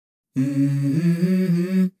Let's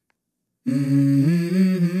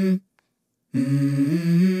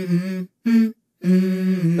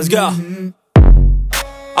go.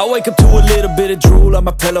 I wake up to a little bit of drool on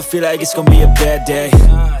my pillow, feel like it's gonna be a bad day.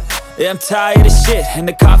 Yeah, I'm tired of shit, and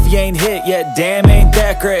the coffee ain't hit yet, damn, ain't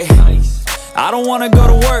that great. I don't wanna go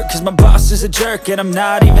to work, cause my boss is a jerk, and I'm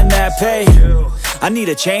not even that paid. I need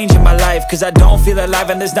a change in my life, cause I don't feel alive,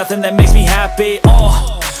 and there's nothing that makes me happy.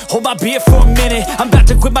 Hold my beer for a minute, I'm about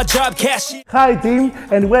to quit my job, cash. Hi team,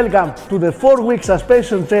 and welcome to the 4-week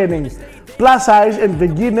suspension training plus size and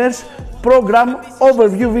beginners program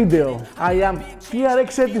overview video. I am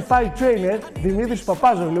TRX certified trainer Dimitris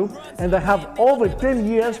Papazoglou, and I have over 10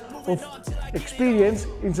 years of experience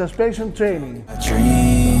in suspension training.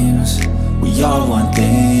 Dreams, we all want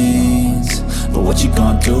things, but what you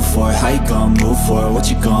gonna do for it? How you gonna move for it? What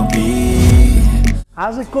you gonna be?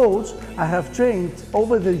 As a coach, I have trained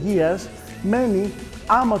over the years many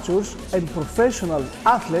amateurs and professional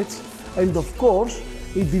athletes, and of course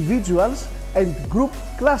individuals and group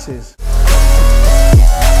classes.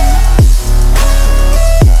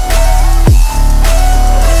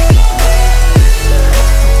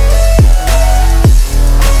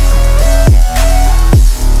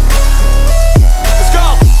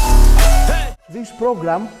 This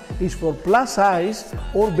program is for plus size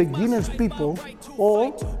or beginners people,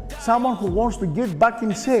 or someone who wants to get back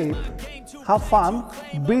in shape, have fun,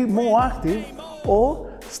 be more active, or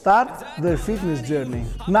start their fitness journey.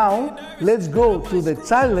 Now, let's go to the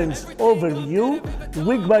challenge overview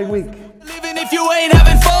week by week. Even if you ain't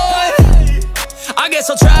having fun, I guess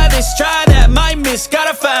I'll try this, try that, might miss,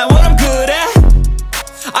 gotta find what I'm good at.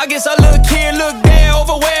 I guess I look here, look there,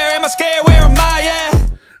 over where am I scared, where am I at?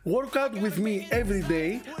 Work out with me every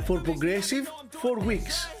day for progressive 4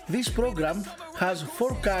 weeks. This program has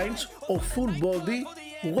 4 kinds of full body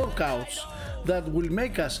workouts that will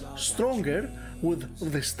make us stronger with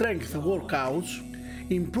the strength workouts,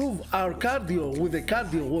 improve our cardio with the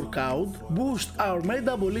cardio workout, boost our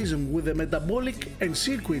metabolism with the metabolic and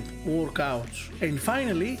circuit workouts, and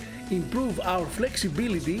finally improve our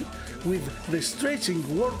flexibility with the stretching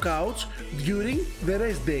workouts during the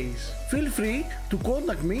rest days. Feel free to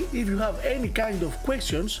contact me if you have any kind of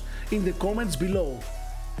questions in the comments below.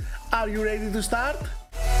 Are you ready to start?